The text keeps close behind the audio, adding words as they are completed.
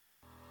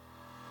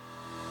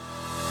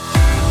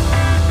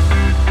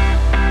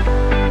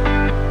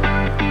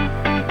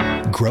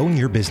Growing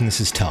your business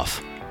is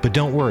tough, but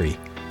don't worry,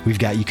 we've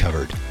got you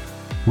covered.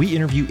 We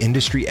interview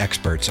industry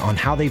experts on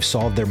how they've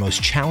solved their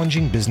most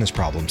challenging business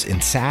problems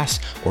in SaaS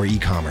or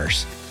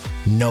e-commerce.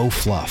 No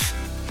fluff,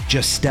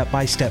 just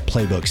step-by-step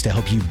playbooks to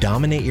help you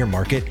dominate your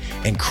market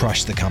and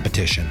crush the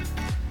competition.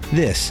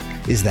 This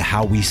is the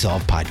How We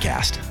Solve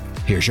podcast.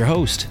 Here's your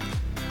host.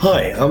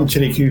 Hi, I'm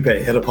Chili Coupe,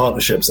 Head of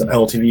Partnerships at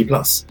LTV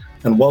Plus,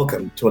 and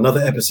welcome to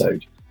another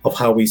episode of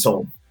How We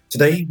Solve.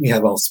 Today, we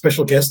have our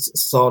special guest,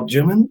 Saad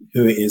Juman,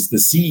 who is the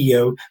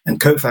CEO and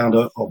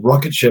co-founder of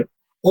Rocketship.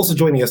 Also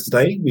joining us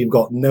today, we've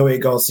got Noe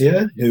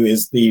Garcia, who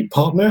is the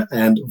partner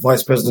and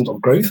vice president of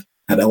growth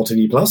at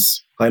LTV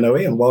Plus. Hi, Noe,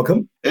 and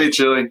welcome. Hey,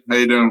 Chili. How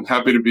you doing?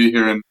 Happy to be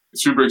here and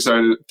super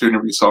excited to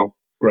interview Saad.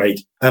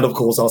 Great. And of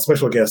course, our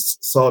special guest,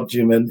 Saad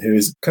Juman, who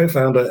is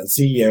co-founder and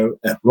CEO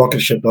at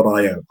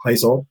Rocketship.io. Hi,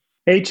 Saad.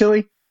 Hey,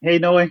 Chili. Hey,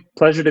 Noe.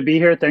 Pleasure to be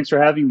here. Thanks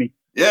for having me.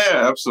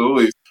 Yeah,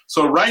 absolutely.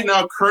 So right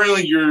now,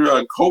 currently, you're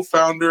a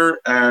co-founder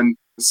and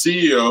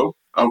CEO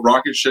of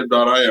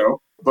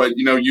Rocketship.io. But,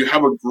 you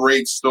have a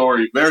great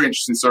story, very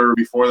interesting story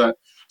before that.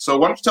 So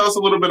why don't you tell us a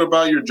little bit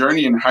about your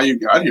journey and how you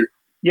got here?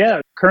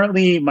 Yeah,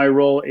 currently my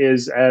role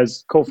is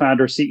as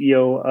co-founder,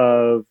 CEO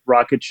of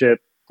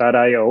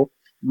Rocketship.io.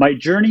 My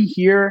journey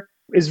here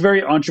is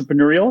very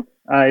entrepreneurial.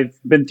 I've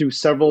been through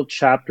several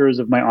chapters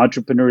of my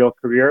entrepreneurial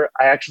career.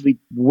 I actually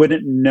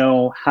wouldn't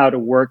know how to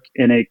work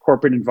in a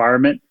corporate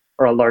environment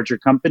or a larger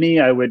company.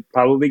 I would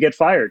probably get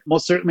fired.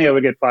 Most certainly I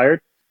would get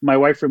fired. My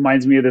wife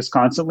reminds me of this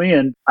constantly.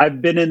 And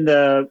I've been in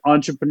the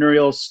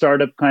entrepreneurial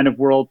startup kind of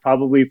world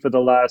probably for the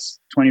last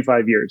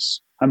 25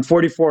 years. I'm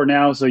 44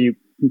 now, so you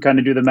can kind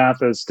of do the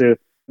math as to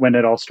when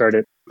it all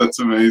started. That's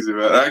amazing,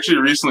 man. I actually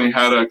recently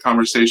had a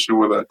conversation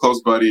with a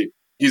close buddy.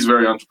 He's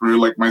very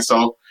entrepreneurial like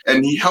myself.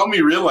 And he helped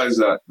me realize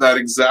that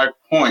exact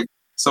point.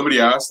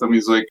 Somebody asked him,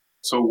 he's like,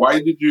 so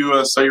why did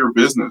you sell your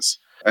business?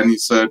 And he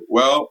said,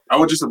 well, I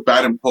was just a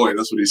bad employee.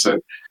 That's what he said.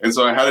 And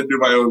so I had to do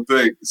my own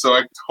thing. So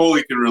I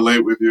totally can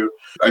relate with you.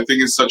 I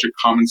think it's such a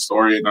common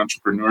story in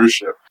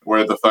entrepreneurship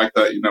where the fact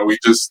that, we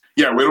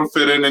don't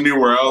fit in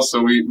anywhere else.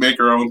 So we make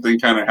our own thing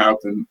kind of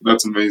happen.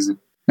 That's amazing.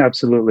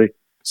 Absolutely.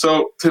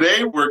 So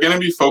today we're going to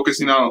be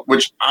focusing on,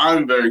 which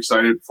I'm very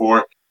excited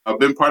for. I've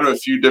been part of a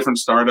few different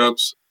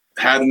startups,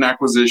 had an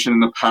acquisition in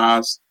the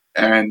past,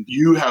 and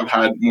you have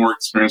had more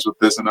experience with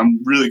this. And I'm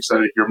really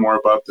excited to hear more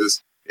about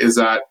this. Is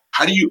that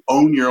how do you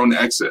own your own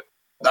exit?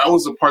 That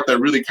was the part that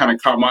really kind of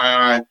caught my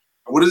eye.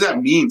 What does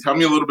that mean? Tell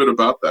me a little bit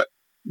about that.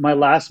 My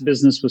last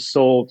business was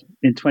sold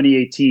in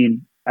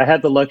 2018. I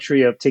had the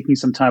luxury of taking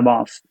some time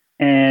off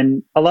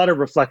and a lot of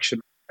reflection.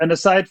 And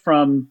aside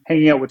from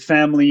hanging out with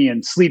family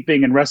and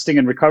sleeping and resting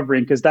and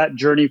recovering, because that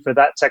journey for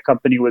that tech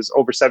company was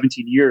over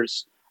 17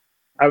 years,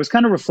 I was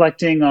kind of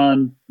reflecting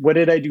on what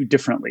did I do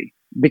differently?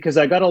 Because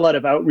I got a lot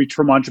of outreach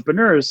from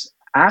entrepreneurs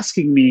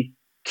asking me,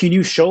 can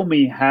you show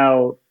me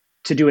how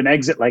to do an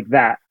exit like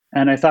that?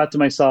 And I thought to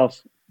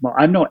myself, well,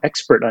 I'm no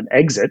expert on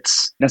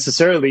exits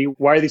necessarily.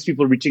 Why are these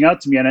people reaching out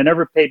to me? And I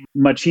never paid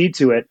much heed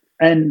to it.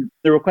 And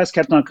the requests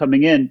kept on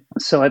coming in.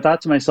 So I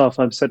thought to myself,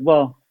 I said,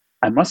 well,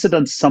 I must have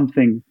done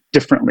something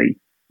differently.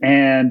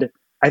 And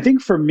I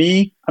think for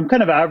me, I'm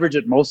kind of average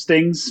at most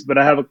things, but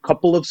I have a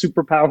couple of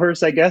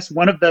superpowers, I guess.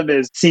 One of them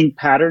is seeing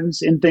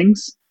patterns in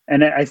things.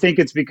 And I think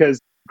it's because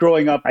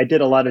growing up, I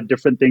did a lot of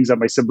different things that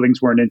my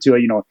siblings weren't into.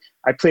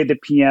 I played the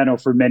piano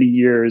for many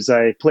years.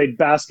 I played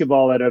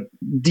basketball at a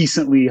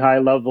decently high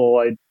level.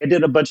 I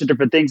did a bunch of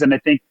different things. And I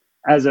think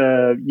as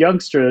a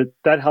youngster,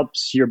 that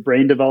helps your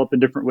brain develop in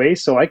different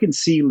ways. So I can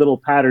see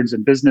little patterns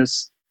in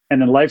business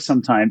and in life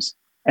sometimes.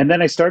 And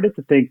then I started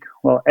to think,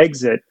 well,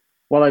 exit.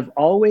 Well, I've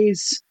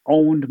always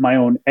owned my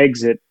own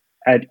exit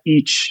at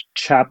each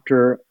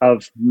chapter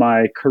of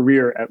my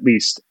career, at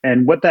least.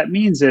 And what that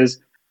means is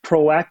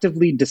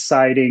proactively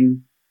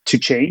deciding to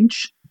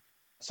change.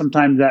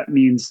 Sometimes that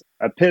means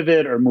a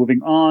pivot or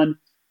moving on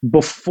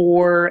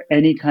before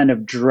any kind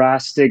of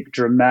drastic,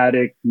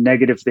 dramatic,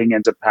 negative thing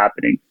ends up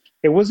happening.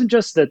 It wasn't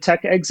just the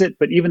tech exit,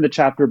 but even the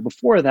chapter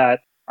before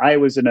that, I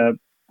was at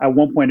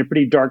one point, a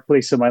pretty dark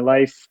place in my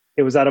life.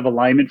 It was out of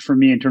alignment for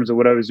me in terms of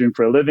what I was doing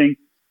for a living.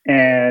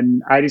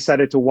 And I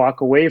decided to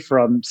walk away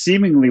from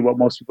seemingly what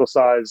most people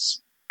saw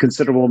as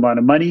considerable amount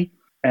of money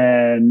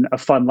and a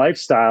fun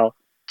lifestyle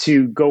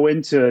to go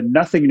into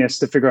nothingness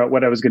to figure out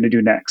what I was going to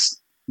do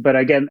next. But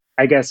again,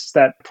 I guess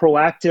that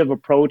proactive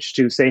approach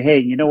to say, hey,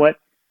 you know what?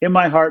 In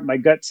my heart, my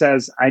gut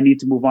says I need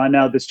to move on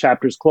now. This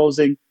chapter is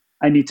closing.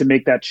 I need to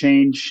make that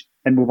change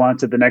and move on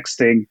to the next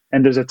thing.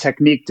 And there's a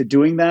technique to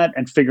doing that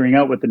and figuring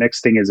out what the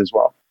next thing is as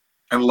well.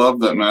 I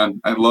love that,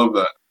 man. I love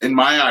that. In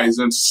my eyes,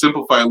 and to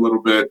simplify a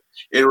little bit,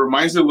 it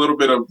reminds me a little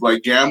bit of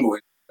like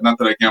gambling. Not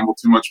that I gamble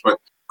too much, but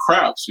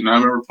craps. I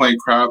remember playing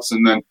craps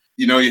and then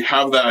you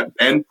have that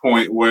end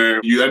point where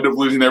you end up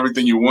losing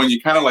everything you won.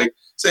 You kind of like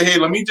say, hey,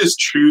 let me just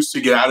choose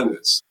to get out of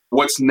this.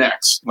 What's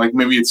next? Like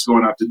maybe it's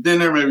going out to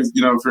dinner. Maybe, if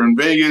you're in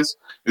Vegas,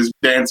 is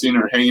dancing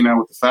or hanging out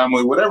with the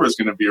family, whatever it's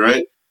going to be,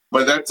 right?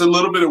 But that's a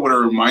little bit of what it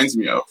reminds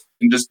me of.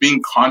 And just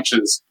being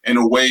conscious and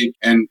awake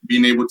and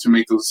being able to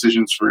make those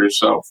decisions for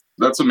yourself.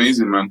 That's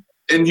amazing, man.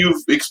 And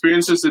you've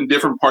experienced this in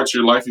different parts of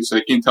your life, you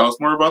said. Can you tell us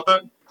more about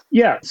that?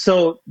 Yeah.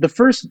 So the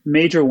first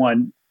major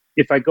one,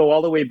 if I go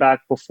all the way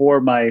back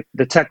before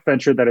the tech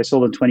venture that I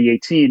sold in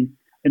 2018,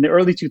 in the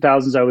early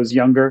 2000s, I was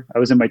younger. I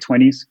was in my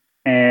 20s.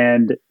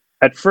 And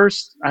at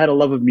first, I had a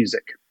love of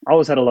music. I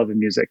always had a love of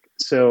music.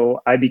 So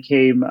I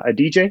became a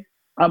DJ.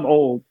 I'm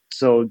old.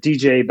 So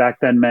DJ back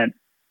then meant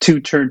 2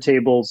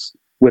 turntables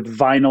with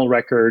vinyl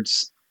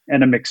records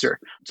and a mixer.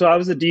 So I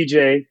was a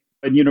DJ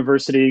at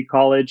university,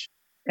 college.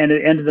 And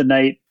at the end of the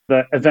night,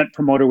 the event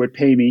promoter would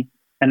pay me.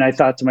 And I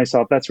thought to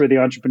myself, that's where the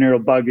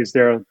entrepreneurial bug is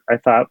there. I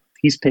thought,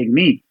 he's paying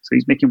me. So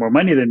he's making more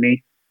money than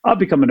me. I'll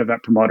become an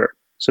event promoter.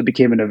 So I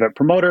became an event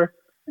promoter.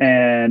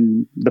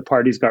 And the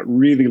parties got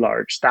really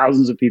large,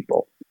 thousands of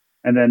people.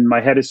 And then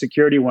my head of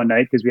security one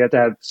night, because we had to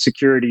have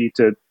security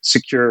to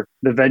secure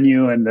the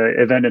venue and the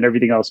event and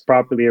everything else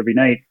properly every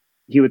night,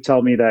 he would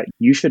tell me that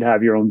you should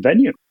have your own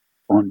venue.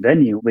 Own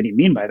venue? What do you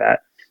mean by that?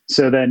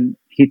 So then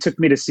he took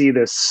me to see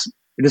this.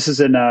 This is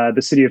in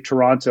the city of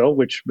Toronto,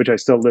 which I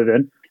still live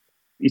in.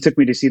 He took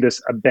me to see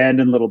this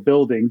abandoned little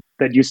building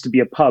that used to be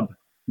a pub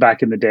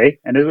back in the day,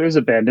 and it was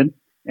abandoned.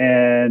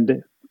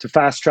 And to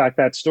fast track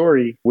that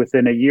story,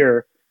 within a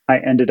year, I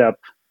ended up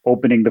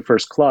opening the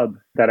first club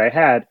that I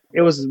had.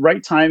 It was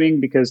right timing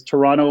because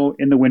Toronto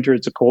in the winter,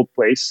 it's a cold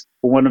place.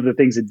 But one of the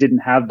things it didn't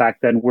have back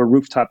then were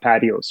rooftop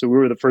patios. So we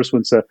were the first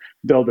ones to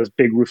build this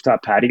big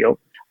rooftop patio.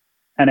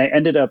 And I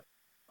ended up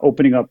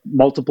opening up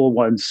multiple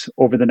ones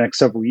over the next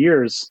several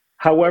years.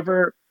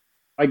 However,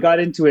 I got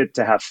into it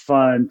to have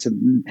fun, to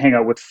hang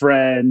out with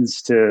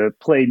friends, to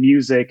play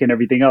music and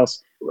everything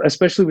else.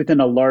 Especially within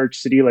a large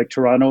city like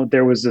Toronto,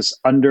 there was this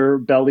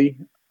underbelly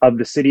of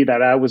the city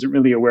that I wasn't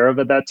really aware of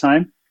at that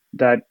time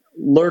that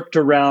lurked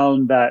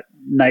around that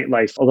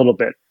nightlife a little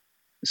bit.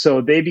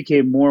 So they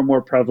became more and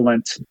more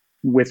prevalent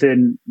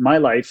within my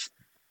life.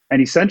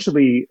 And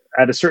essentially,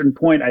 at a certain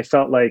point, I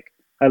felt like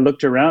I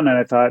looked around and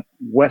I thought,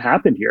 what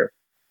happened here?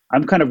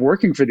 I'm kind of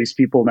working for these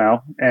people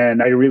now,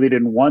 and I really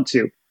didn't want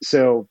to.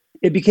 So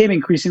it became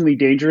increasingly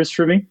dangerous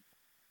for me.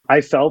 I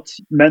felt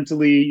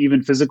mentally,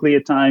 even physically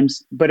at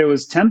times, but it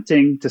was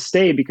tempting to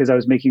stay because I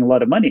was making a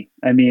lot of money.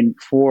 I mean,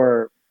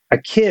 for a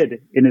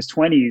kid in his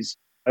 20s,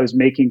 I was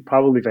making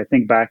probably, if I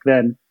think back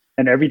then,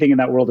 and everything in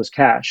that world is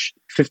cash,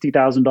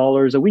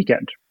 $50,000 a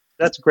weekend.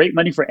 That's great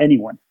money for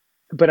anyone.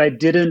 But I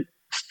didn't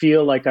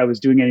feel like I was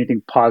doing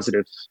anything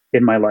positive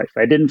in my life.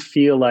 I didn't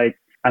feel like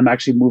I'm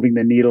actually moving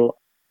the needle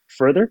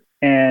further.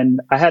 And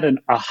I had an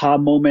aha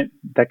moment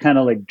that kind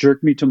of like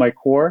jerked me to my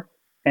core.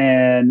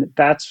 And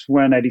that's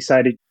when I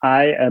decided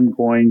I am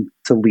going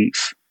to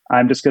leave.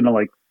 I'm just going to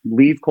like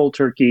leave cold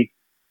turkey.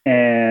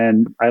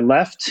 And I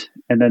left.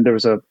 And then there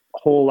was a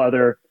whole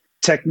other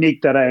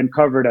technique that I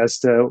uncovered as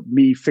to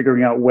me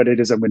figuring out what it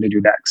is I'm going to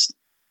do next.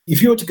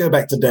 If you were to go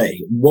back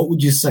today, what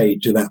would you say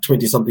to that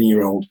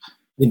 20-something-year-old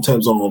in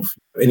terms of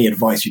any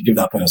advice you'd give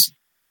that person?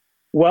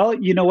 Well,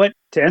 you know what?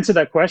 To answer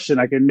that question,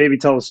 I can maybe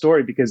tell a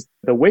story because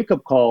the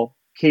wake-up call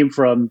came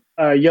from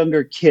a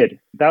younger kid.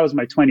 That was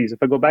my 20s. If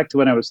I go back to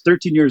when I was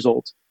 13 years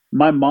old,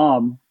 my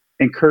mom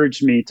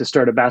encouraged me to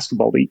start a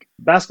basketball league.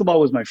 Basketball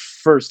was my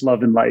first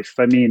love in life.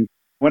 I mean,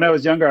 when I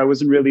was younger, I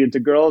wasn't really into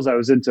girls. I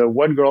was into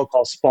one girl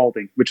called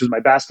Spalding, which was my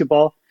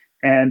basketball,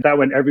 and that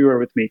went everywhere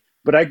with me.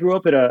 But I grew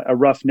up in a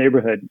rough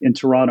neighborhood in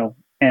Toronto,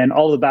 and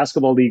all the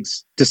basketball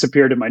leagues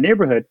disappeared in my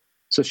neighborhood.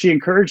 So she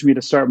encouraged me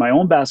to start my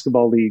own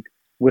basketball league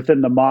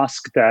within the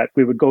mosque that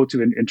we would go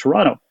to in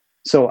Toronto.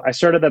 So I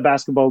started that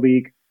basketball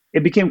league.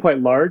 It became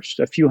quite large.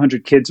 A few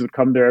hundred kids would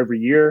come there every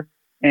year.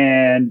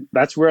 And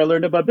that's where I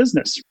learned about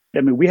business.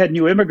 I mean, we had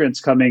new immigrants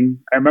coming.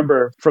 I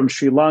remember from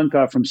Sri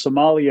Lanka, from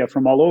Somalia,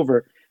 from all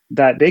over,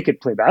 that they could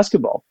play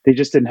basketball. They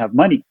just didn't have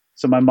money.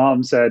 So my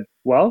mom said,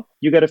 well,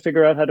 you got to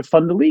figure out how to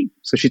fund the league.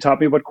 So she taught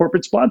me about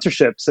corporate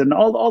sponsorships and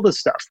all this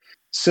stuff.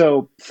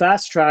 So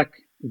fast track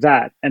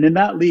that. And in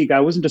that league, I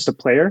wasn't just a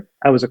player.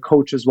 I was a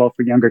coach as well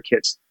for younger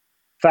kids.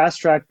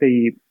 Fast track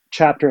the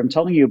chapter I'm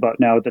telling you about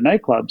now at the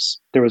nightclubs.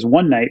 There was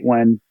one night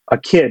when a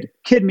kid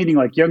meaning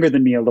like younger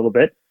than me a little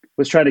bit,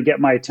 was trying to get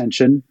my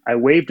attention. I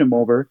waved him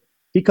over.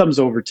 He comes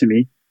over to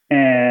me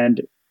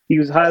and he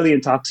was highly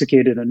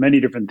intoxicated on many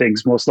different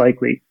things, most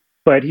likely.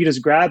 But he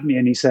just grabbed me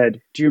and he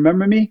said, do you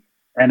remember me?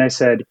 And I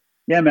said,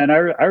 yeah, man, I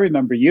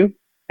remember you.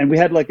 And we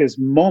had like this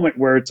moment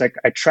where it's like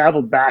I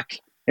traveled back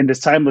in this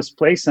timeless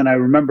place and I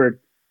remembered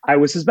I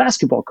was his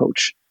basketball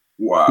coach.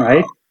 Wow.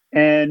 Right?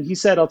 And he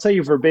said, I'll tell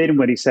you verbatim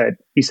what he said.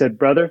 He said,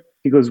 brother,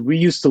 he goes, we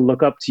used to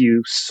look up to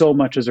you so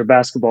much as our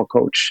basketball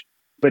coach,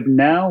 but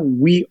now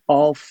we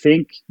all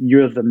think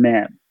you're the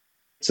man.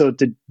 So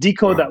to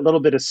decode that little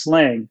bit of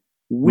slang,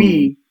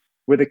 we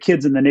were the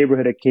kids in the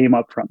neighborhood it came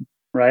up from,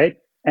 right?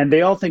 And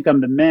they all think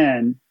I'm the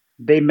man.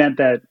 They meant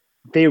that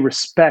they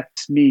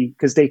respect me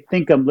because they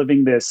think I'm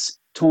living this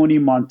Tony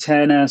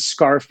Montana,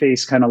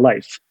 Scarface kind of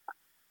life.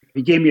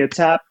 He gave me a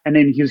tap and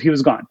then he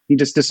was gone. He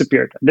just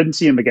disappeared. I didn't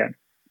see him again.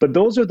 But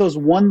those are those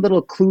one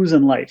little clues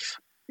in life.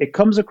 It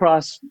comes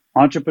across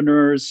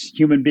entrepreneurs,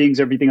 human beings,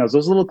 everything else.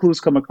 Those little clues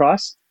come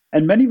across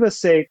And many of us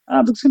say,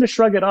 I'm just going to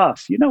shrug it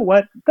off. You know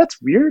what?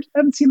 That's weird. I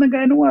haven't seen that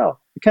guy in a while.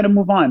 We kind of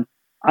move on.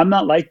 I'm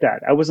not like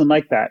that. I wasn't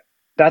like that.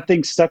 That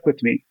thing stuck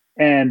with me.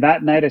 And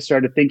that night I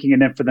started thinking,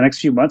 and then for the next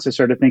few months, I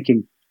started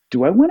thinking,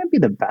 do I want to be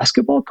the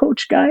basketball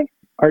coach guy?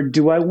 Or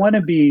do I want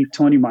to be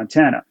Tony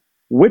Montana?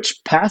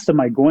 Which path am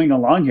I going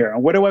along here?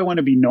 And what do I want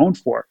to be known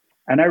for?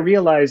 And I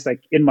realized,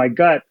 like, in my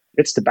gut,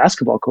 it's the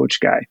basketball coach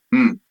guy.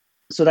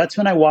 So that's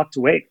when I walked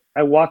away.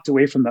 I walked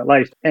away from that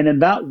life. And in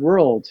that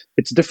world,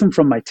 it's different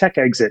from my tech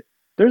exit.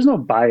 There's no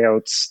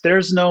buyouts.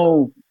 There's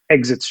no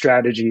exit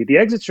strategy. The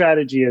exit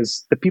strategy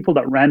is the people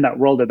that ran that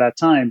world at that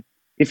time.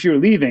 If you're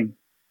leaving,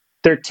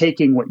 they're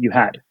taking what you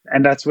had.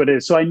 And that's what it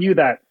is. So I knew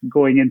that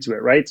going into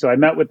it, right? So I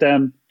met with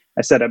them.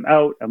 I said, I'm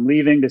out. I'm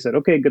leaving. They said,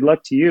 okay, good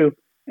luck to you.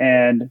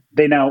 And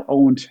they now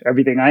owned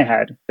everything I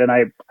had. Then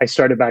I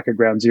started back at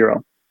ground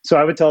zero. So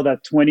I would tell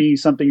that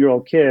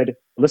 20-something-year-old kid,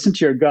 listen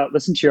to your gut,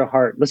 listen to your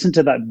heart, listen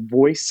to that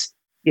voice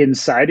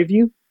inside of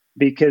you,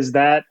 because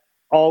that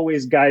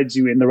always guides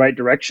you in the right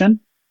direction,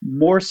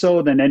 more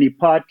so than any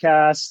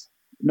podcast,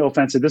 no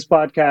offense to this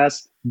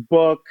podcast,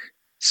 book,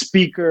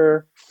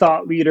 speaker,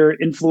 thought leader,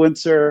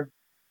 influencer,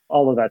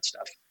 all of that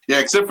stuff. Yeah,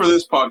 except for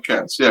this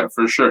podcast. Yeah,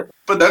 for sure.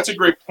 But that's a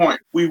great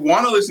point. We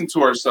want to listen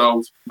to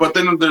ourselves, but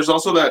then there's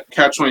also that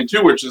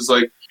catch-22, which is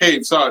like,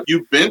 hey, Saad,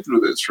 you've been through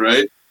this,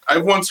 right?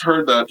 I've once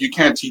heard that you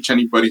can't teach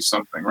anybody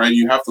something, right?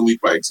 You have to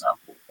lead by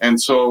example. And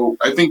so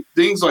I think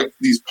things like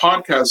these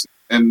podcasts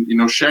and,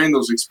 sharing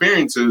those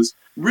experiences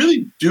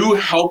really do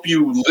help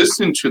you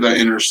listen to that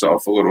inner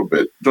self a little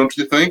bit. Don't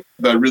you think?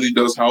 That really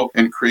does help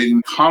in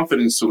creating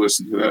confidence to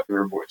listen to that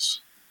inner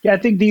voice. Yeah, I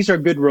think these are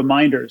good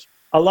reminders.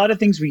 A lot of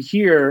things we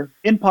hear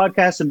in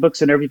podcasts and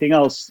books and everything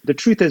else, the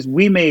truth is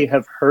we may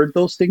have heard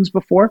those things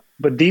before,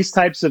 but these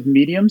types of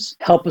mediums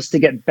help us to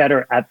get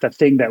better at the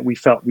thing that we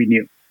felt we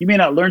knew. You may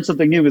not learn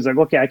something new. It's like,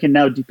 okay, I can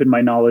now deepen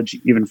my knowledge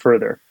even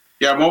further.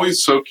 Yeah, I'm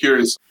always so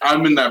curious.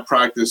 I'm in that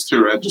practice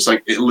too, right? Just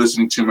like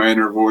listening to my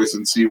inner voice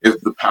and see if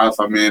the path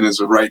I'm in is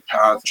the right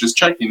path. Just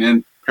checking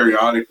in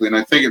periodically. And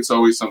I think it's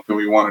always something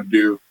we want to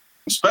do,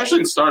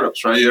 especially in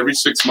startups, right? Every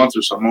 6 months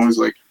or so, I'm always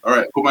like, all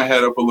right, put my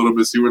head up a little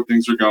bit, see where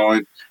things are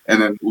going,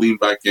 and then lean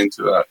back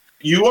into that.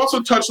 You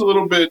also touched a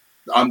little bit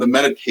on the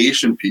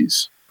meditation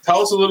piece.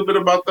 Tell us a little bit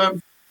about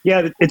that.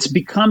 Yeah, it's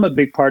become a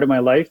big part of my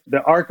life.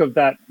 The arc of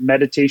that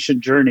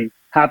meditation journey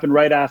happened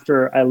right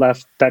after I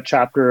left that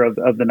chapter of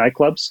the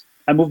nightclubs.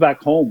 I moved back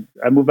home.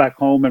 I moved back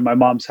home in my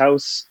mom's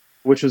house,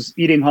 which was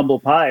eating humble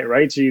pie,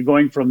 right? So you're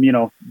going from,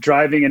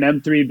 driving an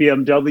M3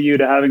 BMW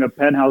to having a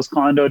penthouse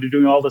condo to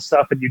doing all the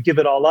stuff, and you give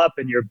it all up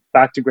and you're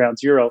back to ground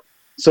zero.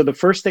 So the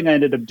first thing I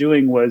ended up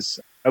doing was,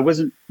 I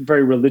wasn't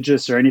very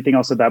religious or anything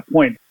else at that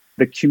point.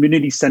 The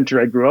community center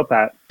I grew up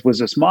at was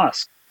this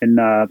mosque in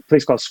a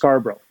place called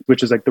Scarborough,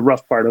 which is like the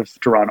rough part of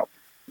Toronto.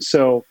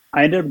 So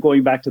I ended up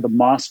going back to the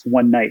mosque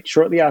one night,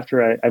 shortly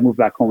after I moved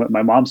back home at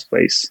my mom's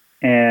place.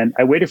 And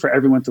I waited for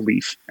everyone to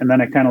leave. And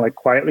then I kind of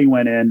quietly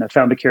went in. I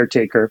found a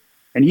caretaker,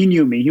 and he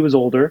knew me. He was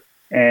older,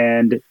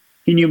 and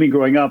he knew me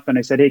growing up. And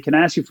I said, hey, can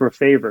I ask you for a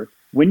favor?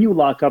 When you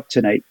lock up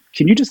tonight,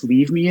 can you just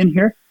leave me in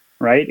here?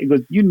 Right? He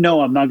goes,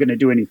 I'm not going to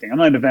do anything. I'm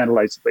not going to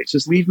vandalize the place.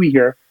 Just leave me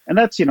here. And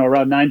that's,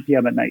 around 9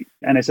 p.m. at night.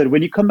 And I said,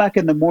 when you come back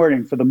in the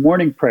morning for the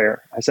morning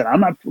prayer, I said, I'm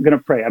not going to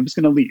pray. I'm just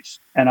going to leave.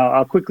 And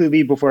I'll quickly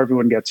leave before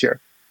everyone gets here.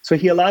 So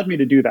he allowed me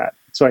to do that.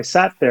 So I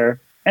sat there,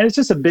 and it's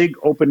just a big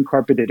open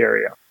carpeted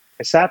area.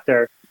 I sat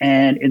there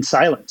and in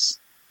silence,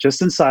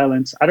 just in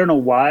silence. I don't know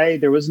why.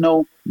 There was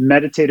no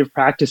meditative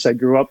practice I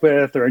grew up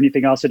with or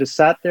anything else. I just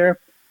sat there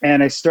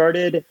and I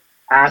started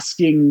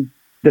asking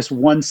this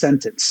one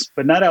sentence,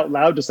 but not out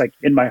loud, just like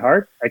in my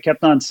heart. I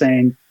kept on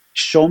saying,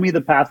 show me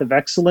the path of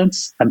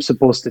excellence I'm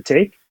supposed to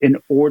take in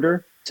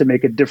order to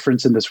make a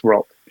difference in this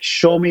world.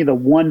 Show me the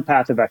one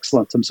path of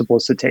excellence I'm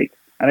supposed to take.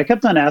 And I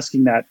kept on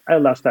asking that. I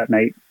left that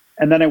night.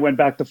 And then I went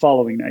back the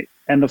following night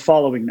and the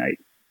following night.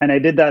 And I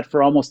did that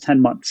for almost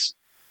 10 months.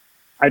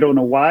 I don't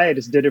know why. I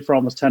just did it for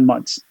almost 10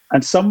 months.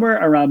 And somewhere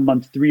around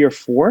month 3 or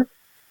 4,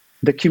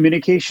 the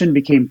communication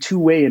became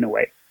two-way in a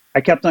way. I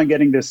kept on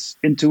getting this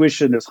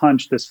intuition, this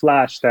hunch, this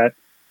flash that,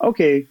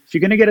 okay, if you're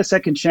going to get a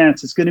second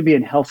chance, it's going to be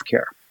in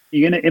healthcare.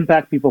 You're going to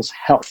impact people's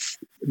health.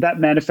 That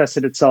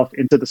manifested itself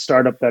into the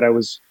startup that I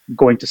was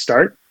going to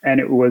start. And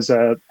it was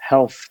a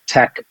health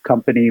tech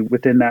company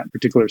within that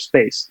particular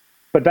space.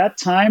 But that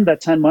time,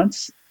 that 10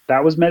 months,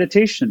 that was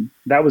meditation.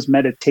 That was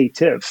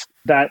meditative.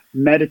 That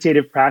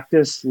meditative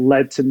practice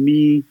led to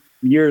me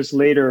years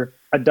later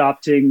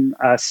adopting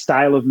a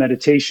style of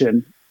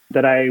meditation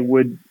that I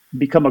would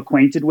become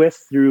acquainted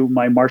with through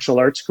my martial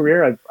arts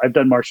career. I've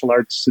done martial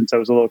arts since I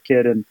was a little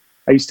kid, and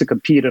I used to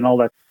compete and all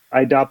that.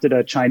 I adopted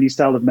a Chinese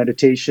style of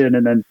meditation,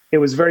 and then it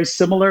was very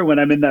similar when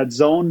I'm in that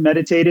zone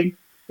meditating.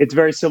 It's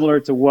very similar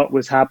to what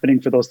was happening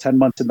for those 10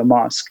 months in the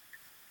mosque.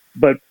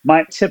 But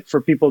my tip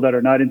for people that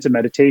are not into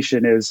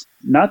meditation is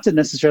not to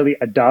necessarily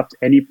adopt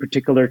any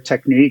particular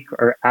technique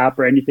or app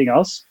or anything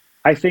else.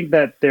 I think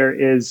that there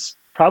is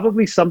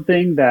probably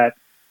something that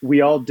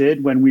we all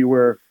did when we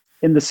were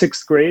in the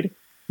 6th grade,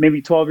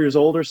 maybe 12 years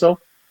old or so,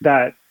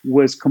 that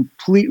was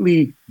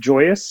completely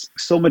joyous,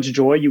 so much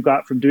joy you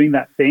got from doing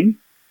that thing,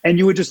 and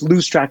you would just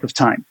lose track of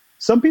time.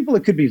 Some people,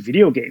 it could be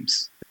video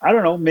games. I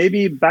don't know,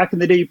 maybe back in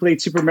the day you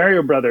played Super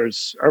Mario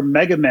Brothers or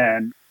Mega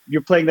Man.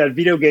 You're playing that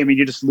video game and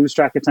you just lose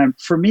track of time.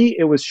 For me,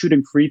 it was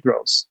shooting free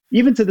throws.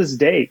 Even to this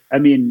day, I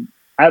mean,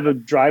 I have a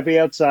driveway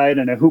outside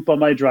and a hoop on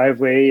my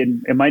driveway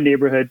in my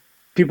neighborhood.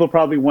 People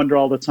probably wonder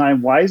all the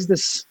time, why is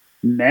this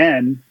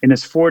man in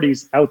his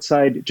 40s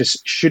outside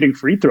just shooting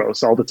free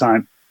throws all the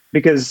time?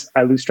 Because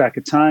I lose track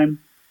of time.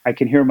 I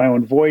can hear my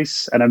own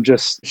voice and I'm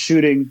just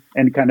shooting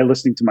and kind of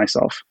listening to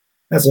myself.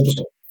 That's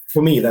interesting.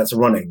 For me, that's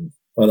running.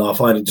 And I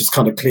find it just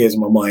kind of clears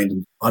my mind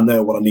and I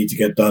know what I need to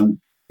get done.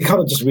 It kind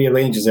of just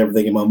rearranges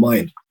everything in my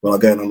mind when I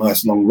go on a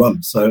nice long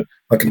run. So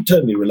I can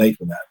totally relate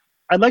with that.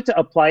 I'd like to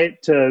apply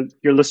it to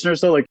your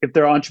listeners, though, like if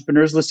there are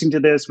entrepreneurs listening to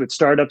this with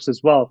startups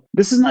as well.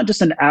 This is not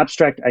just an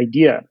abstract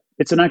idea.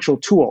 It's an actual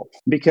tool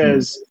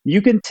because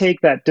you can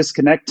take that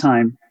disconnect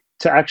time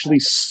to actually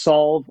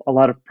solve a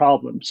lot of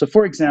problems. So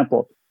for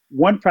example,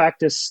 one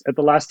practice at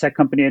the last tech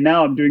company, and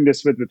now I'm doing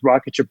this with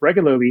Rocketship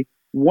regularly,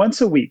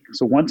 once a week.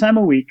 So one time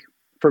a week,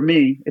 for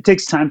me, it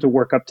takes time to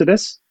work up to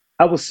this.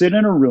 I will sit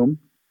in a room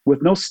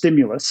with no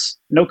stimulus,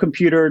 no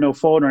computer, no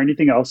phone or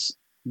anything else,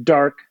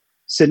 dark,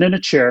 sit in a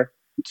chair,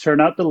 turn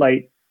out the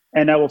light,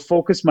 and I will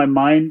focus my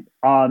mind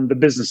on the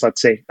business,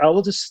 let's say. I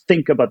will just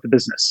think about the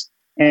business.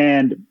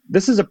 And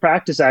this is a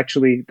practice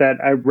actually that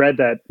I read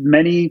that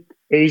many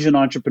Asian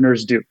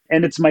entrepreneurs do.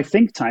 And it's my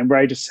think time where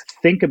I just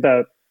think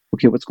about,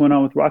 okay, what's going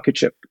on with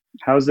Rocketship?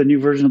 How's the new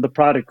version of the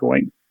product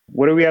going?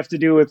 What do we have to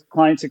do with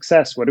client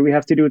success? What do we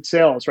have to do with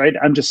sales, right?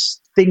 I'm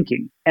just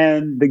thinking.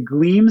 And the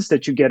gleams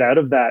that you get out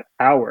of that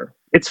hour,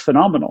 it's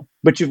phenomenal.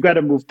 But you've got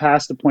to move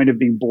past the point of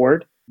being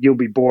bored. You'll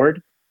be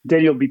bored.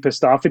 Then you'll be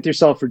pissed off with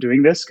yourself for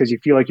doing this because you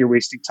feel like you're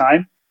wasting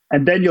time.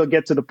 And then you'll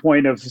get to the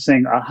point of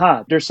saying,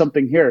 aha, there's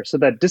something here. So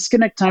that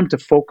disconnect time to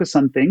focus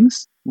on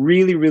things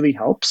really, really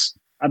helps.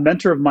 A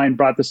mentor of mine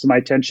brought this to my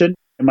attention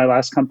in my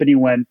last company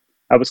when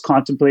I was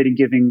contemplating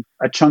giving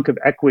a chunk of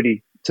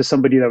equity to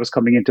somebody that was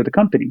coming into the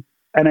company.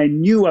 And I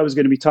knew I was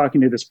going to be talking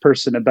to this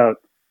person about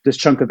this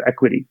chunk of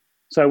equity.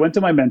 So I went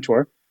to my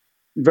mentor,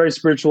 very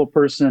spiritual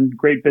person,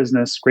 great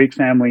business, great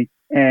family.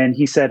 And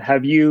he said,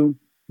 have you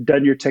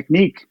done your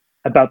technique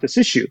about this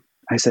issue?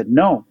 I said,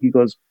 no. He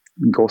goes,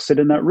 go sit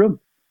in that room.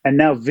 And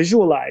now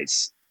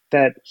visualize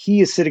that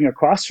he is sitting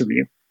across from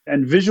you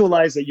and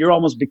visualize that you're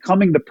almost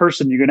becoming the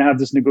person you're going to have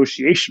this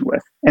negotiation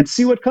with and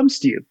see what comes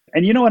to you.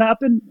 And you know what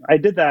happened? I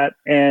did that.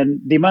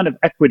 And the amount of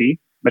equity,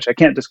 which I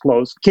can't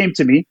disclose, came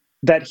to me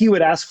that he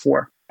would ask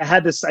for. I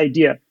had this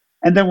idea.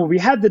 And then when we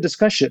had the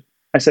discussion,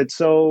 I said,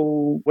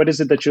 so what is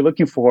it that you're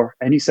looking for?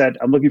 And he said,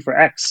 I'm looking for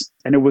X.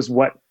 And it was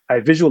what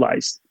I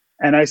visualized.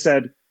 And I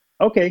said,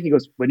 okay. He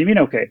goes, what do you mean,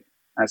 okay?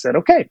 I said,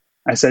 okay.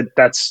 I said,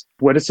 that's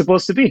what it's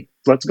supposed to be.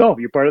 Let's go.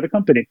 You're part of the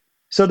company.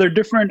 So there are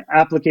different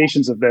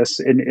applications of this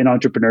in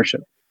entrepreneurship.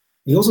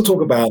 You also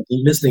talk about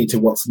listening to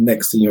what's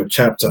next in your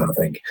chapter, I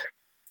think.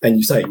 And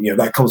you say,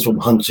 that comes from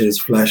hunches,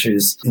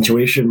 flashes,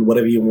 intuition,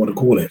 whatever you want to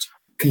call it.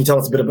 Can you tell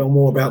us a bit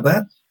more about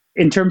that?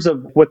 In terms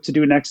of what to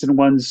do next in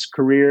one's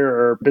career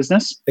or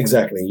business?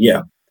 Exactly,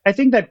 yeah. I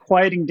think that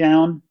quieting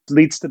down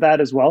leads to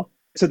that as well.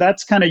 So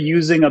that's kind of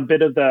using a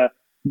bit of the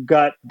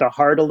gut, the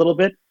heart a little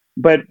bit.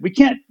 But we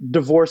can't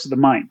divorce the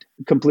mind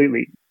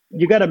completely.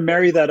 You got to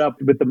marry that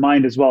up with the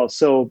mind as well.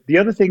 So the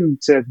other thing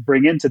to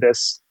bring into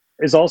this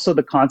is also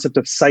the concept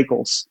of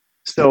cycles.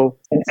 So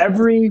in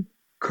every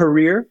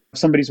career, if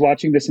somebody's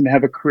watching this and they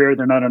have a career,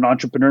 they're not an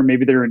entrepreneur,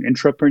 maybe they're an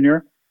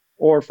intrapreneur,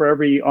 or for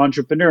every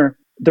entrepreneur,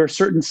 there are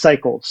certain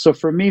cycles. So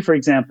for me, for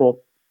example,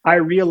 I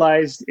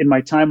realized in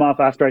my time off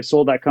after I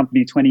sold that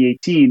company in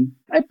 2018,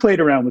 I played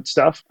around with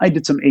stuff. I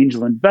did some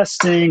angel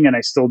investing and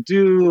I still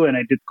do. And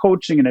I did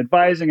coaching and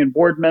advising and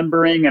board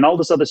membering and all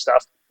this other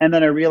stuff. And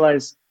then I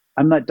realized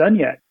I'm not done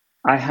yet.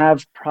 I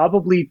have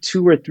probably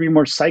 2 or 3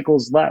 more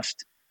cycles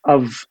left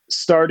of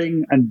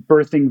starting and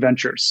birthing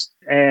ventures.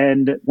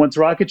 And once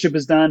Rocketship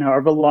is done,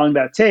 however long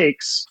that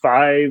takes,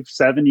 5,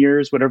 7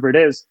 years, whatever it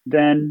is,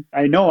 then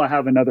I know I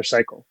have another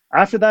cycle.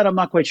 After that, I'm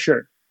not quite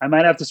sure. I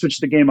might have to switch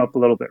the game up a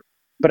little bit.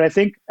 But I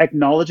think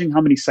acknowledging how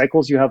many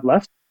cycles you have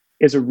left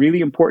is a really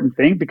important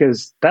thing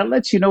because that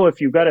lets you know if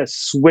you've got to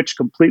switch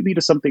completely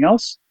to something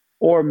else,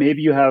 or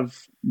maybe you have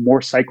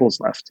more cycles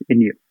left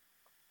in you.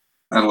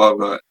 I love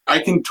that. I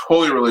can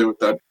totally relate with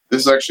that.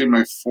 This is actually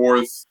my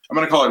 4th, I'm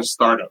going to call it a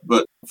startup,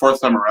 but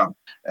 4th time around.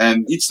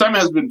 And each time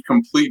has been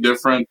completely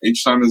different.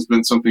 Each time has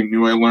been something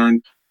new I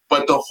learned.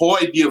 But the whole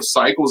idea of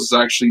cycles is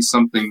actually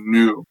something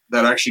new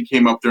that actually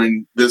came up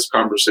during this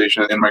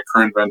conversation in my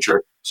current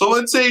venture. So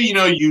let's say, you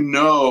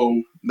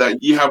know that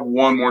you have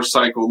 1 more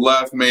cycle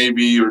left,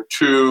 maybe, or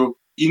 2.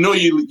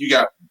 You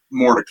got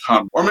more to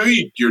come. Or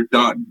maybe you're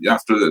done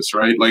after this,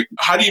 right? Like,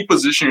 how do you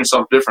position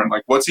yourself different?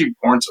 Like, what's the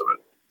importance of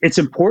it? It's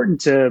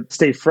important to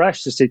stay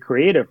fresh, to stay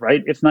creative,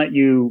 right? If not,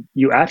 you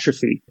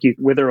atrophy, you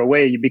wither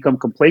away, you become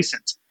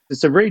complacent.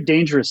 It's a very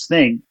dangerous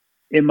thing.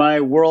 In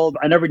my world,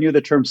 I never knew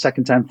the term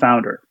second-time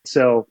founder.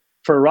 So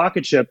For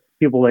Rocket Ship,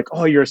 people are like,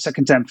 oh, you're a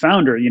second-time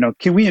founder.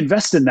 Can we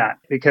invest in that?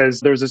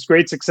 Because there was this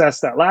great success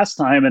that last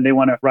time and they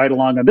want to ride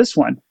along on this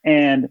one.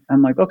 And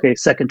I'm like, okay,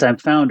 second-time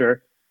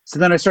founder. So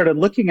then I started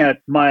looking at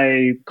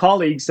my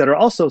colleagues that are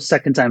also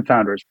second-time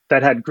founders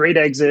that had great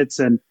exits.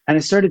 And I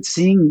started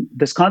seeing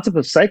this concept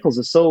of cycles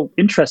is so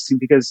interesting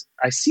because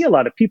I see a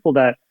lot of people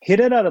that hit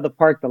it out of the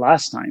park the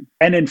last time.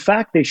 And in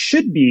fact, they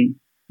should be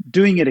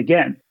doing it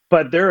again,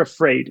 but they're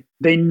afraid.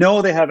 They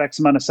know they have X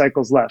amount of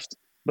cycles left,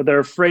 but they're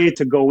afraid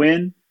to go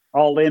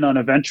all in on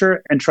a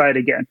venture and try it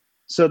again.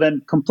 So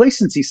then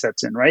complacency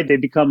sets in, right? They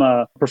become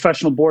a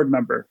professional board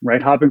member,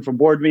 right? Hopping from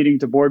board meeting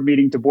to board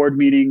meeting to board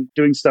meeting,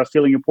 doing stuff,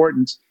 feeling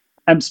important.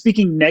 I'm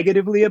speaking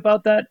negatively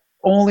about that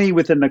only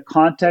within the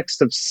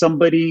context of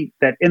somebody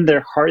that in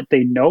their heart,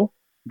 they know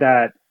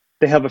that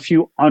they have a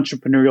few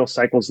entrepreneurial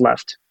cycles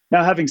left.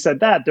 Now, having said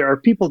that, there are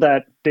people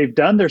that they've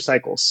done their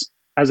cycles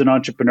as an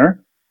entrepreneur,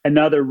 and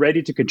now they're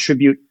ready to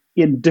contribute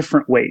in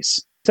different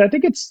ways. So I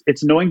think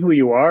it's knowing who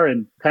you are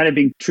and kind of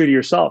being true to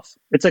yourself.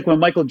 It's like when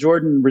Michael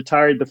Jordan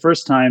retired the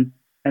first time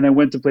and then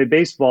went to play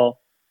baseball,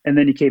 and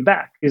then he came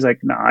back. He's like,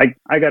 no,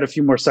 I got a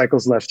few more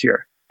cycles left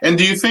here. And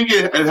do you think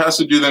it has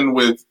to do then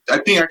with, I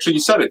think actually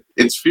you said it,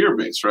 it's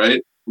fear-based,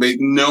 right? They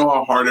know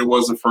how hard it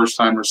was the first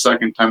time or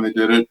second time they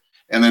did it.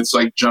 And it's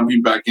like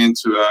jumping back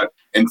into that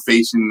and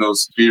facing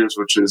those fears,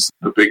 which is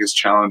the biggest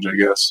challenge, I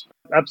guess.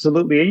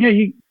 Absolutely. And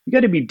you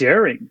got to be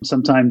daring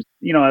sometimes.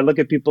 I look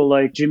at people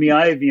like Jimmy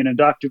Iovine and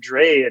Dr.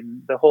 Dre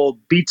and the whole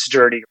Beats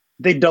journey.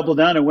 They doubled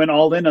down and went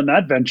all in on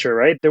that venture,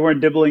 right? They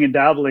weren't dibbling and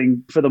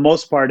dabbling for the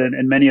most part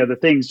and many other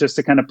things just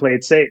to kind of play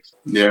it safe.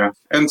 Yeah.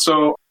 And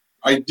so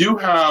I do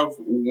have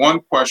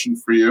one question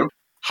for you.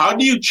 How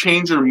do you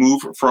change or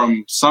move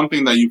from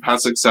something that you've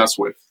had success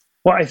with?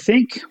 Well, I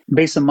think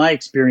based on my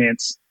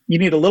experience, you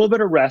need a little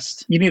bit of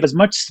rest. You need as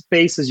much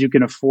space as you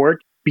can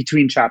afford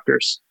between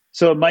chapters.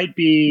 So it might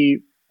be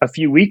a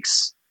few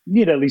weeks, you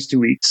need at least 2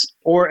 weeks.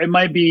 Or it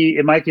might be,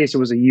 in my case, it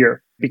was a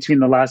year between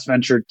the last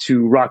venture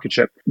to Rocket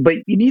Ship. But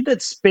you need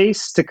that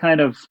space to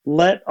kind of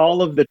let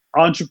all of the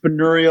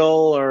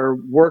entrepreneurial or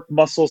work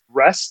muscles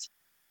rest.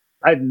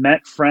 I've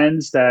met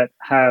friends that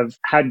have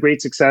had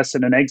great success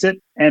in an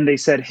exit, and they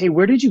said, hey,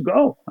 where did you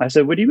go? I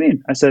said, what do you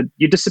mean? I said,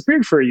 you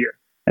disappeared for a year.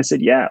 I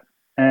said, yeah.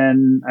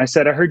 And I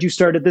said, I heard you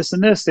started this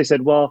and this. They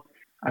said, well,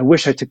 I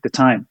wish I took the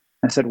time.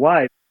 I said,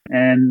 why?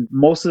 And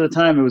most of the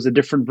time it was a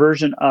different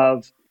version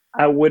of,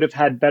 I would have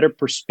had better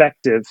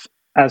perspective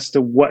as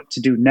to what to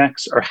do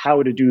next or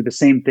how to do the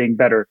same thing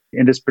better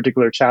in this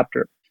particular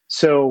chapter.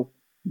 So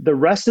the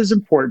rest is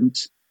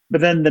important.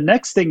 But then the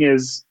next thing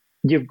is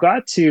you've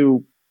got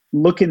to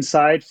look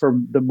inside for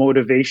the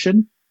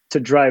motivation to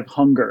drive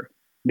hunger.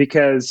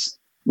 Because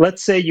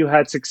let's say you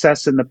had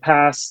success in the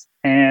past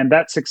and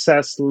that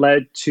success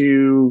led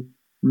to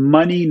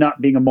money not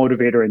being a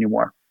motivator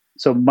anymore.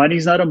 So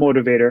money's not a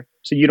motivator.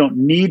 So you don't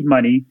need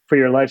money for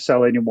your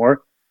lifestyle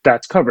anymore.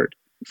 That's covered.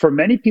 For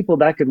many people,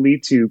 that could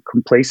lead to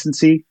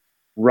complacency,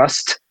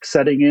 rust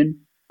setting in,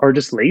 or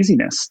just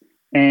laziness.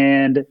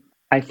 And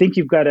I think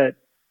you've got to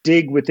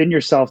dig within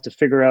yourself to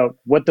figure out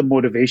what the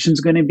motivation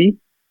is going to be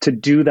to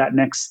do that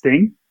next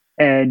thing.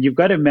 And you've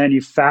got to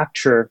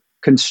manufacture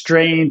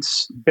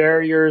constraints,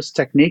 barriers,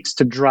 techniques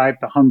to drive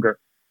the hunger.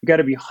 You got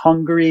to be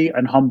hungry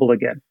and humble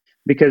again.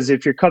 Because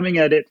if you're coming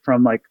at it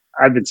from like,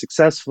 I've been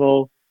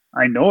successful,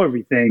 I know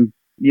everything,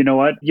 you know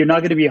what? You're not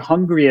going to be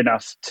hungry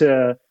enough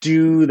to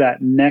do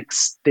that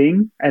next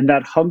thing. And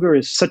that hunger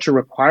is such a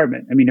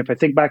requirement. I mean, if I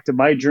think back to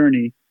my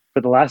journey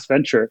for the last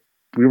venture,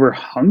 we were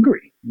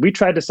hungry. We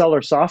tried to sell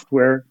our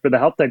software for the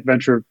health tech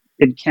venture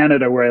in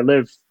Canada where I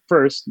live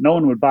first. No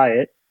one would buy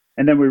it.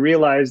 And then we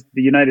realized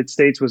the United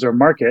States was our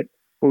market,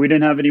 but we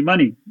didn't have any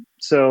money.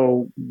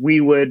 So we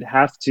would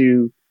have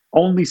to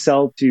only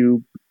sell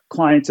to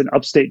clients in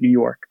upstate New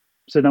York.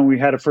 So then we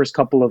had a first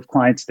couple of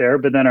clients there,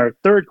 but then our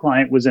third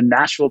client was in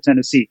Nashville,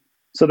 Tennessee.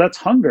 So that's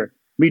hunger.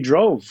 We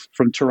drove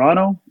from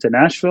Toronto to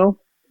Nashville,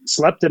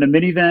 slept in a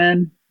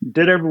minivan,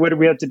 did what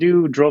we had to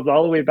do, drove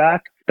all the way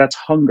back. That's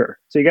hunger.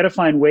 So you got to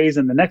find ways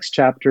in the next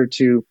chapter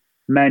to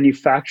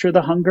manufacture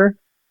the hunger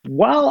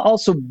while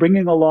also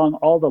bringing along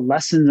all the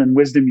lessons and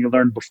wisdom you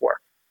learned before.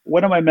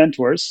 One of my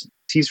mentors,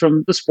 he's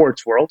from the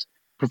sports world,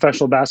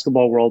 professional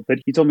basketball world, but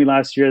he told me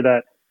last year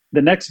that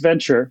the next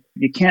venture,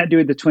 you can't do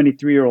it the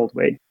 23-year-old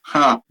way.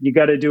 You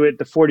got to do it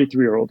the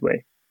 43-year-old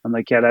way. I'm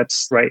like, yeah,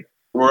 that's right.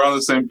 We're on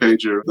the same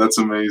page here. That's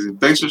amazing.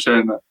 Thanks for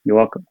sharing that. You're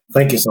welcome.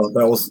 Thank you, Saad.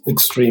 That was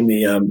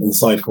extremely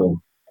insightful.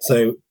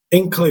 So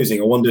in closing,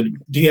 I wondered,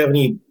 do you have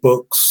any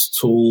books,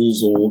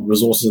 tools, or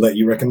resources that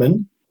you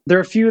recommend? There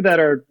are a few that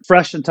are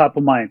fresh and top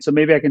of mind. So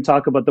maybe I can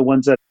talk about the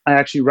ones that I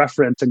actually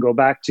reference and go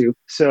back to.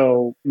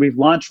 So we've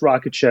launched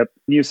Rocket Ship,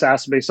 new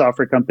SaaS-based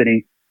software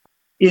company.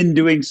 In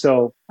doing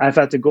so, I've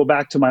had to go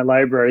back to my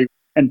library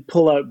and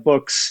pull out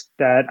books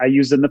that I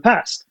used in the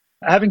past.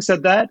 Having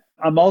said that,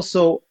 I'm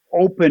also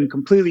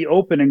completely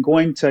open and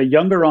going to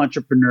younger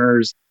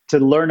entrepreneurs to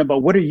learn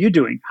about what are you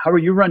doing? How are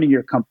you running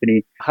your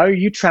company? How are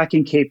you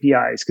tracking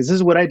KPIs? Because this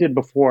is what I did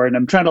before. And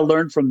I'm trying to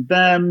learn from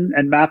them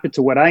and map it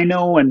to what I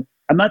know. And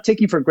I'm not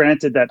taking for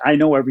granted that I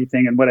know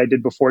everything and what I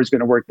did before is going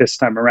to work this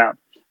time around.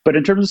 But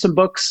in terms of some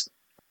books,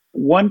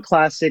 one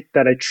classic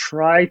that I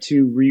try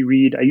to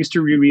reread, I used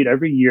to reread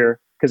every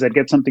year because I'd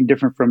get something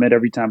different from it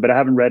every time, but I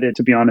haven't read it,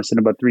 to be honest, in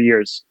about 3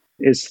 years,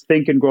 is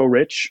Think and Grow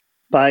Rich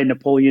by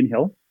Napoleon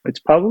Hill. It's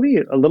probably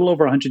a little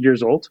over 100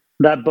 years old.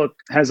 That book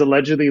has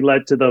allegedly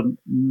led to the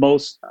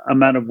most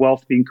amount of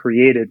wealth being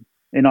created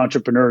in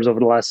entrepreneurs over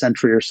the last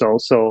century or so.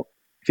 So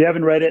if you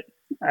haven't read it,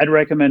 I'd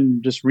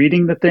recommend just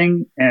reading the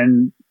thing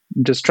and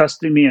just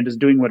trusting me and just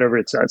doing whatever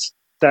it says.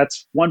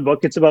 That's one book.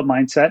 It's about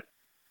mindset.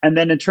 And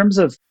then in terms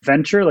of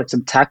venture, like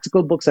some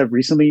tactical books I've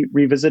recently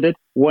revisited,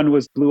 one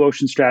was Blue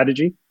Ocean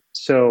Strategy.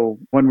 So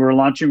when we were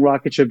launching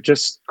Rocket Ship,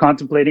 just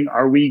contemplating,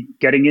 are we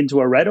getting into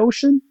a red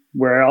ocean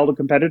where all the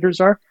competitors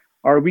are?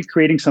 Or are we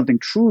creating something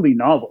truly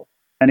novel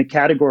and a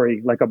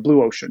category like a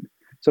blue ocean?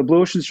 So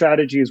Blue Ocean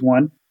Strategy is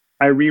one.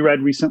 I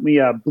reread recently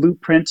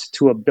Blueprint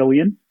to a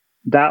Billion.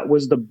 That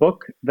was the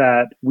book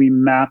that we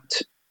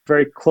mapped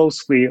very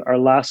closely our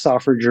last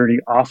software journey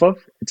off of.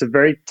 It's a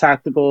very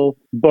tactical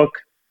book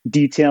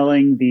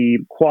detailing the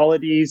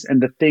qualities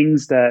and the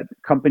things that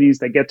companies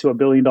that get to $1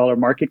 billion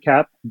market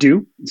cap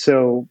do.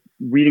 So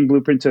reading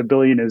Blueprint to a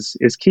Billion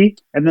is key.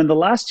 And then the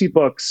last two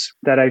books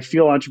that I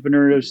feel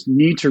entrepreneurs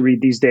need to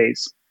read these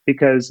days,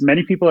 because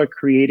many people are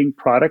creating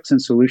products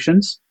and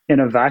solutions in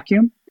a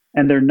vacuum,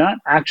 and they're not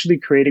actually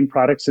creating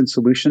products and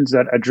solutions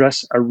that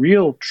address a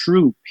real,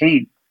 true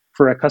pain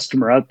for a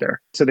customer out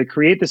there. So they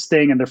create this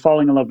thing and they're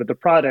falling in love with the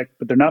product,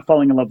 but they're not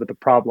falling in love with the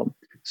problem.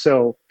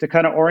 So to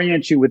kind of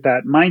orient you with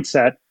that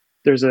mindset,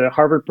 there's a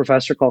Harvard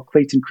professor called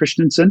Clayton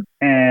Christensen,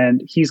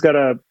 and he's got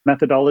a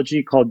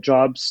methodology called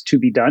Jobs to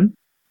be Done.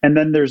 And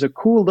then there's a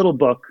cool little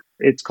book.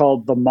 It's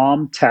called The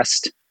Mom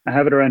Test. I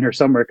have it around here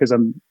somewhere because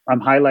I'm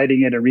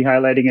highlighting it and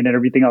re-highlighting it and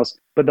everything else.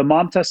 But the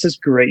Mom Test is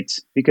great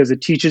because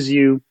it teaches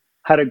you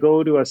how to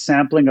go to a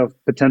sampling of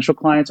potential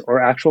clients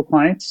or actual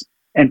clients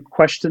and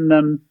question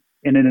them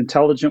in an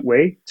intelligent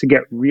way to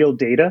get real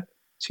data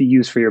to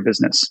use for your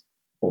business.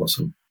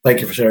 Awesome. Thank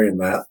you for sharing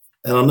that.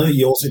 And I know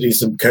you also do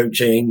some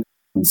coaching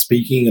and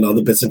speaking and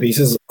other bits and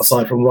pieces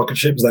aside from Rocket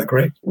Ship. Is that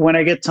correct? When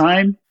I get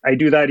time, I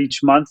do that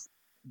each month,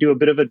 do a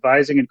bit of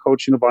advising and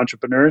coaching of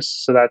entrepreneurs.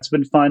 So that's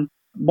been fun.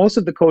 Most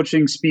of the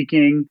coaching,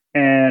 speaking,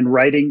 and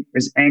writing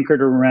is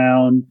anchored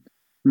around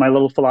my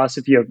little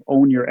philosophy of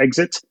own your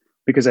exit,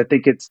 because I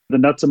think it's the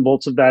nuts and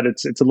bolts of that.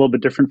 It's a little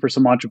bit different for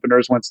some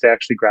entrepreneurs once they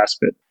actually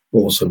grasp it.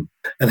 Awesome.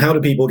 And how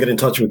do people get in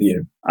touch with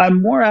you?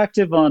 I'm more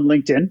active on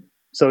LinkedIn.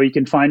 So you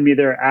can find me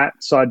there at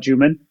Saad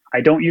Juman.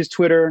 I don't use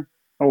Twitter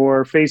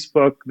or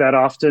Facebook that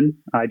often.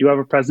 I do have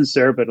a presence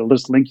there, but it'll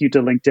just link you to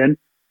LinkedIn.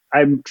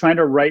 I'm trying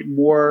to write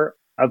more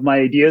of my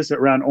ideas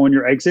around Own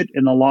Your Exit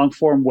in a long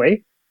form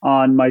way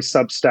on my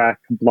Substack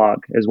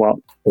blog as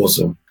well.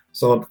 Awesome.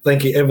 So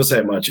thank you ever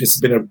so much. It's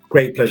been a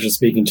great pleasure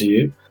speaking to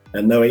you.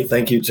 And Noe,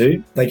 thank you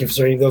too. Thank you for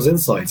sharing those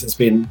insights. It's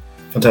been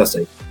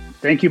fantastic.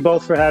 Thank you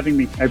both for having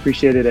me. I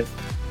appreciated it.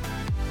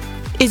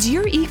 Is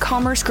your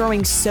e-commerce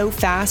growing so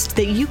fast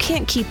that you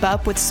can't keep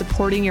up with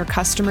supporting your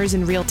customers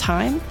in real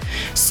time?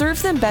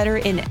 Serve them better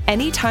in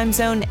any time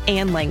zone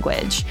and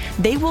language.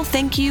 They will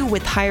thank you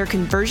with higher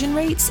conversion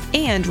rates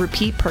and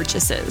repeat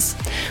purchases.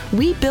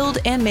 We build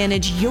and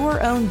manage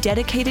your own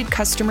dedicated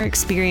customer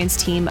experience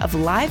team of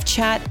live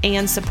chat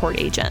and support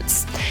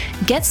agents.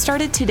 Get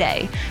started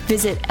today.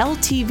 Visit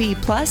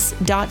ltvplus.com.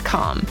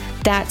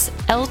 That's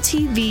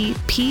ltvplus.com.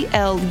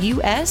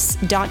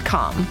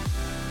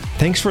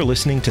 Thanks for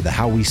listening to the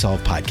How We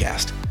Solve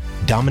podcast.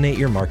 Dominate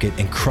your market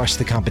and crush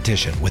the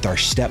competition with our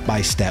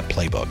step-by-step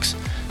playbooks.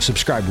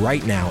 Subscribe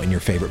right now in your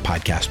favorite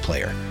podcast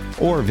player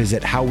or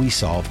visit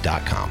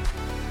howwesolve.com.